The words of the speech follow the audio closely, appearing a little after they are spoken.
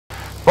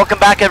Welcome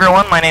back,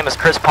 everyone. My name is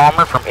Chris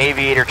Palmer from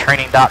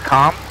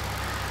aviatortraining.com,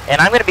 and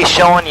I'm going to be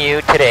showing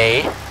you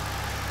today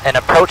an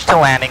approach to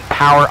landing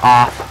power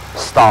off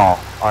stall.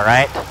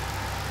 Alright,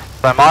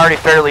 so I'm already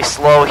fairly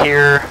slow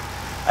here.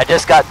 I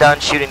just got done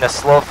shooting the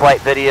slow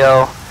flight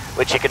video,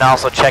 which you can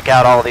also check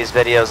out all these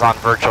videos on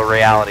virtual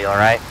reality.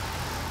 Alright,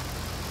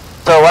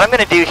 so what I'm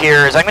going to do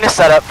here is I'm going to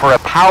set up for a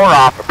power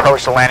off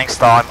approach to landing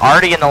stall. I'm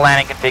already in the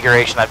landing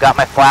configuration. I've got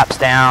my flaps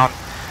down,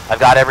 I've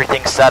got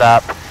everything set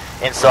up.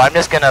 And so I'm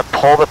just going to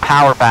pull the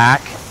power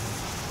back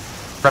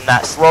from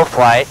that slow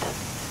flight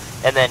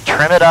and then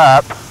trim it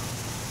up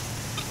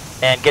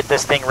and get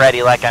this thing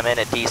ready like I'm in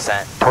a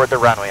descent toward the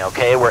runway,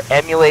 okay? We're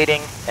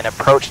emulating an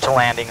approach to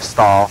landing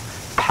stall,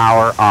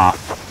 power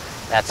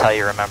off. That's how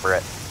you remember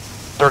it.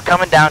 So we're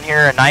coming down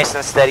here a nice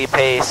and steady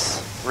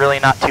pace,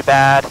 really not too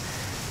bad.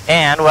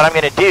 And what I'm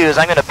going to do is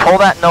I'm going to pull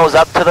that nose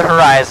up to the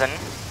horizon,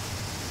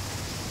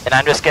 and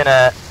I'm just going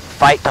to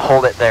fight to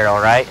hold it there,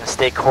 all right? And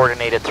stay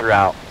coordinated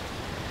throughout.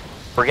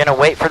 We're going to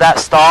wait for that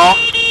stall.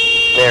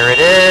 There it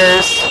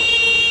is.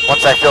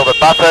 Once I feel the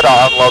buffet,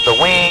 I'll unload the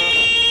wing.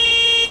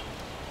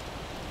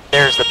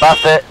 There's the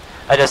buffet.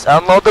 I just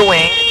unload the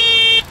wing.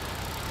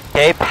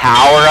 Okay,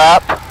 power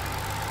up.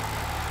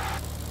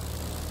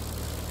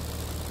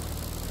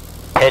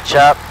 Pitch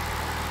up.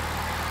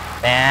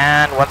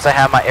 And once I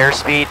have my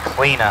airspeed,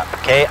 clean up.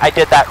 Okay, I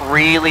did that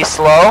really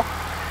slow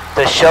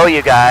to show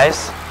you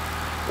guys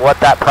what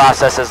that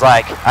process is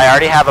like. I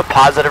already have a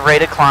positive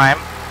rate of climb.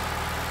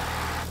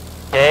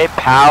 Okay,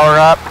 power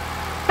up,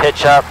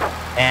 pitch up,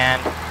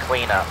 and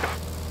clean up.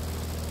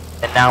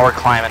 And now we're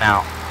climbing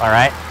out,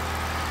 alright?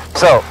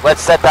 So,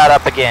 let's set that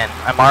up again.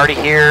 I'm already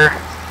here.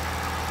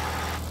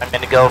 I'm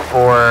going to go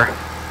for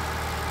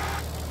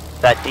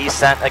that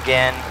descent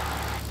again.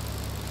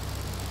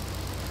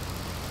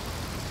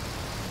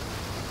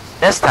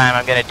 This time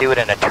I'm going to do it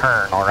in a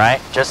turn,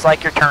 alright? Just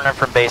like you're turning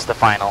from base to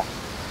final.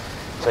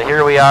 So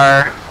here we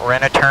are, we're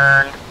in a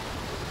turn.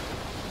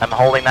 I'm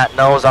holding that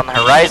nose on the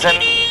horizon.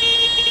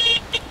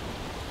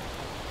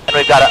 And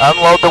we've got to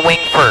unload the wing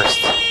first.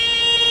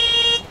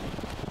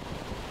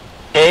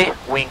 Okay,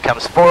 wing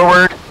comes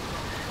forward.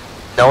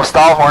 No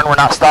stall horn, we're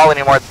not stalling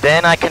anymore.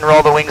 Then I can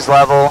roll the wings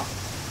level.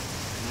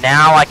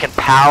 Now I can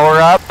power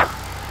up,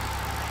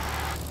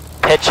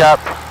 pitch up,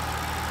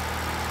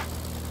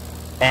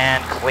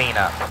 and clean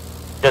up.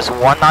 Just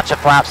one notch of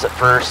flaps at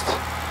first.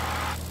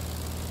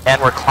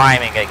 And we're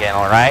climbing again,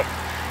 alright?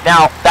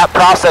 Now, that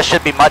process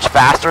should be much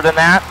faster than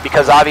that,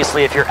 because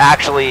obviously if you're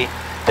actually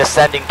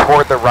descending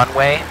toward the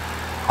runway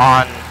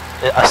on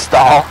a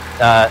stall,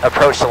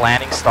 approach to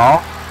landing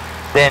stall,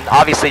 then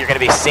obviously you're going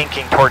to be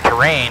sinking toward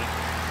terrain,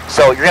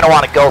 so you're going to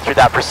want to go through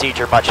that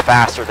procedure much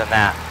faster than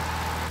that.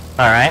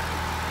 Alright,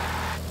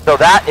 so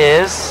that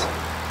is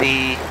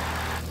the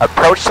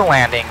approach to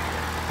landing,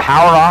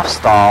 power off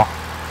stall.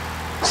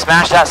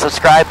 Smash that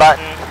subscribe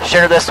button,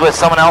 share this with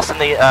someone else in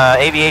the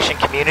aviation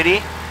community,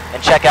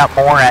 and check out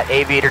more at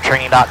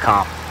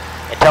aviatortraining.com.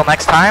 Until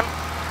next time,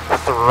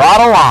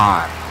 throttle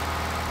on!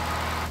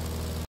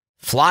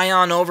 Fly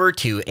on over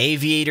to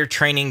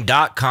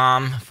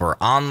aviatortraining.com for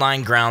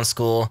online ground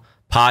school,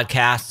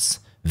 podcasts,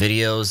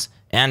 videos,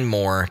 and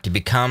more to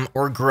become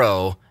or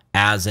grow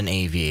as an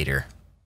aviator.